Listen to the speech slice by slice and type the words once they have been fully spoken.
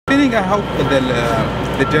thing, I hope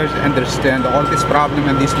the judge understand all this problem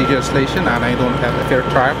and this legislation, and I don't have a fair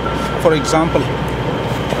trial. For example,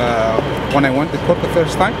 when I went to court the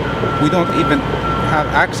first time, we don't even have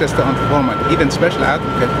access to informant. Even special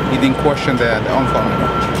advocate, he didn't question the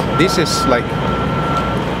informant. This is like,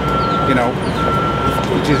 you know,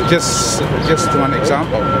 just one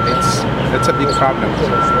example. It's a big problem.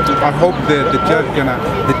 I hope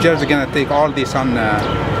the judge gonna take all this on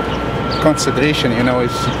consideration. You know,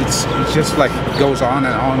 it's just like it goes on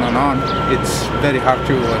and on and on. It's very hard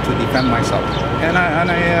to defend myself, and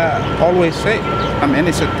I always say I'm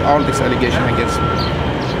innocent. All this allegation against me.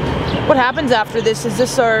 What happens after this? Is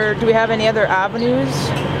this our? Do we have any other avenues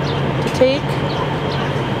to take?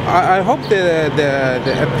 I hope the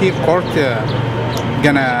appeal court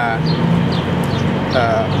gonna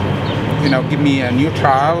you know, give me a new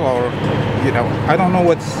trial, or you know, I don't know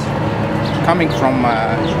what's coming from.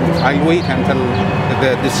 I'll wait until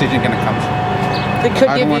the decision gonna come.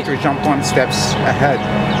 I don't want to jump one steps ahead.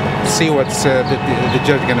 See what's the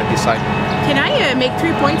judge gonna decide. Can I make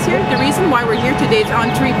 3 points here? The reason why we're here today is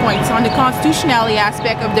on 3 points. On the constitutionality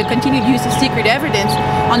aspect of the continued use of secret evidence,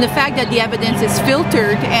 on the fact that the evidence is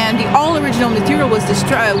filtered and the all original material was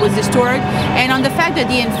destroyed, and on the fact that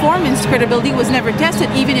the informant's credibility was never tested,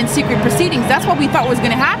 even in secret proceedings. That's what we thought was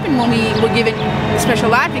going to happen when we were given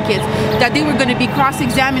special advocates, that they were going to be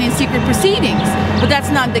cross-examined in secret proceedings. But that's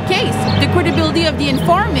not the case. The credibility of the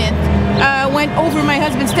informant went over my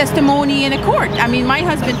husband's testimony in a court. I mean, my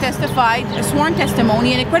husband testified a sworn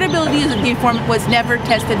testimony, and the credibility of the informant was never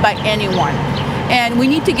tested by anyone. And we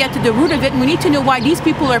need to get to the root of it, and we need to know why these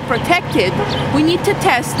people are protected. We need to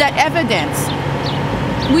test that evidence.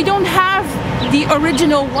 We don't have the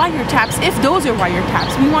original wiretaps, if those are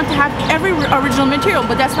wiretaps. We want to have every original material,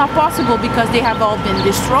 but that's not possible because they have all been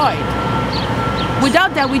destroyed.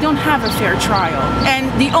 Without that, we don't have a fair trial. And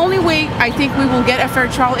the only way I think we will get a fair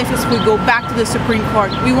trial is if we go back to the Supreme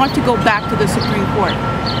Court. We want to go back to the Supreme Court.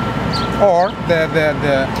 Or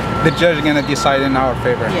the judge is gonna decide in our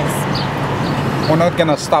favor. Yes. We're not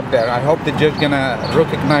gonna stop there. I hope the judge gonna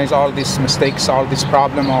recognize all these mistakes, all this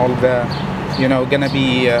problem, all the, you know, gonna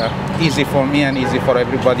be easy for me and easy for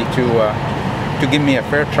everybody to give me a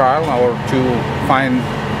fair trial, or to find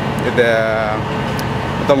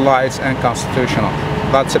the lies and constitutional.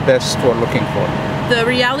 That's the best we're looking for. The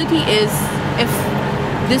reality is, if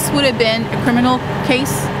this would have been a criminal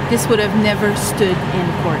case, this would have never stood in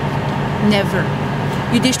court. Never.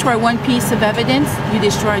 You destroy one piece of evidence, you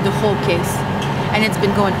destroy the whole case. And it's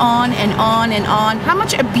been going on and on and on. How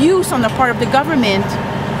much abuse on the part of the government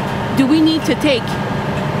do we need to take?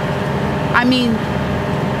 I mean,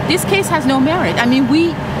 this case has no merit. I mean,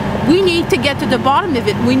 we need to get to the bottom of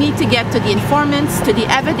it. We need to get to the informants, to the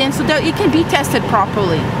evidence, so that it can be tested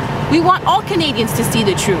properly. We want all Canadians to see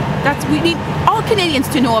the truth. We need all Canadians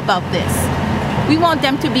to know about this. We want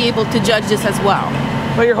them to be able to judge this as well.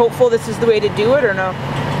 But you're hopeful this is the way to do it, or no?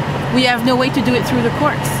 We have no way to do it through the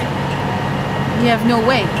courts. We have no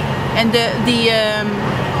way. And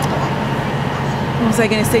what was I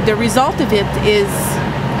going to say? The result of it is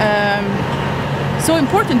so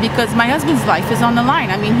important because my husband's life is on the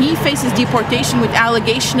line. I mean, he faces deportation with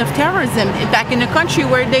allegation of terrorism back in a country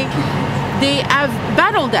where they have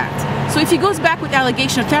battled that. So if he goes back with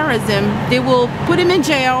allegation of terrorism, they will put him in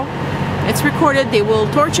jail. It's recorded. They will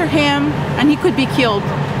torture him, and he could be killed.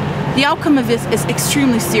 The outcome of this is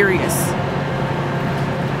extremely serious.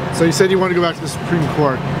 So you said you want to go back to the Supreme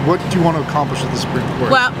Court. What do you want to accomplish at the Supreme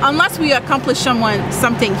Court? Well, unless we accomplish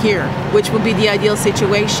something here, which would be the ideal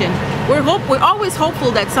situation. We're always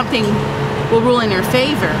hopeful that something will rule in our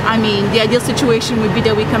favor. I mean, the ideal situation would be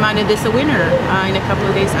that we come out of this a winner in a couple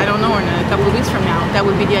of days. I don't know, or in a couple of weeks from now. That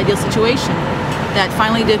would be the ideal situation. That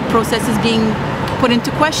finally the process is being put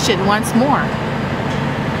into question once more.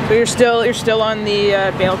 So you're still on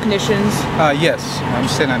the bail conditions? Yes, I'm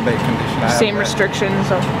still on bail conditions. Same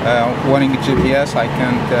restrictions? Warning GPS, I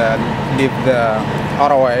can't leave the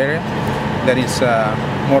Ottawa area. There is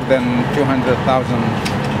more than 200,000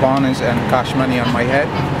 bonds and cash money on my head.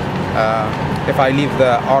 If I leave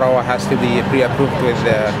the Ottawa, has to be pre-approved with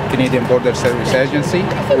the Canadian Border Service Agency.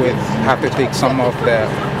 We have to take some of the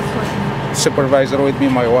supervisor with me,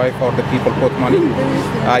 my wife, or the people put money.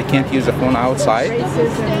 I can't use the phone outside.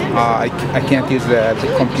 I can't use the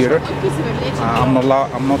computer. I'm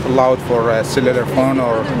not allowed for a cellular phone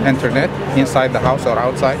or internet inside the house or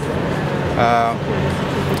outside.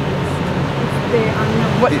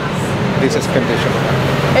 This is conditional.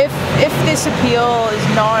 If this appeal is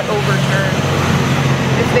not overturned,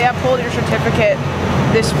 if they uphold your certificate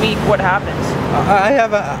this week, what happens? I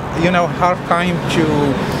have a hard time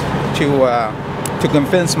to to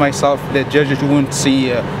convince myself that judges won't see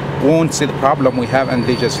the problem we have in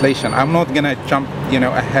legislation. I'm not gonna jump,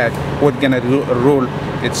 ahead. We're gonna rule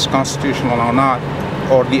it's constitutional or not,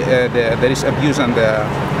 or there is abuse in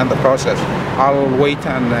the process. I'll wait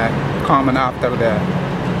and comment after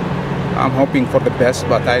I'm hoping for the best,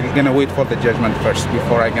 but I'm gonna wait for the judgment first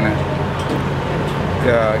before I'm gonna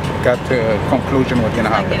get to a conclusion what's gonna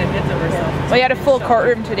happen. Well, you had a full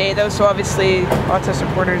courtroom today, though, so obviously lots of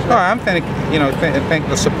supporters. No, I'm thank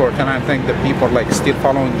the support, and I thank the people still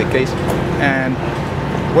following the case, and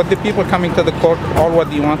what the people coming to the court, all what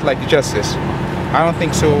they want, like justice. I don't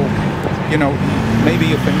think so. Maybe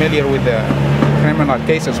you're familiar with the criminal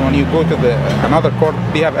cases. When you go to another court,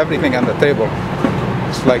 they have everything on the table.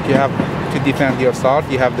 It's like you have to defend yourself,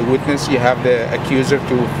 you have the witness, you have the accuser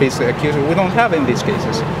to face the accuser. We don't have in these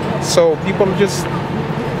cases. So people just,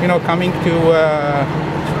 coming to,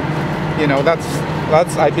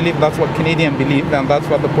 that's I believe that's what Canadians believe, and that's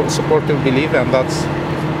what the supporters believe, and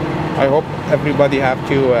I hope everybody have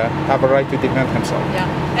a right to defend himself. Yeah,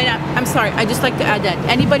 and I'm sorry, I just like to add that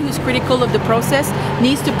anybody who's critical of the process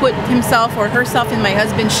needs to put himself or herself in my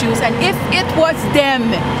husband's shoes, and if it was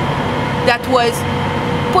them that was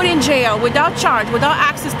put in jail without charge, without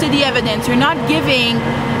access to the evidence, you're not given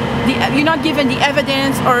the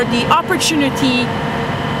evidence or the opportunity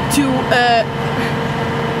to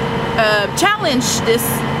challenge this,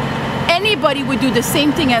 anybody would do the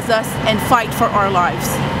same thing as us and fight for our lives.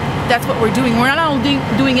 That's what we're doing. We're not only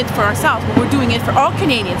doing it for ourselves, but we're doing it for all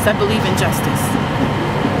Canadians that believe in justice.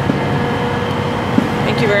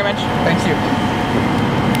 Thank you very much. Thank you.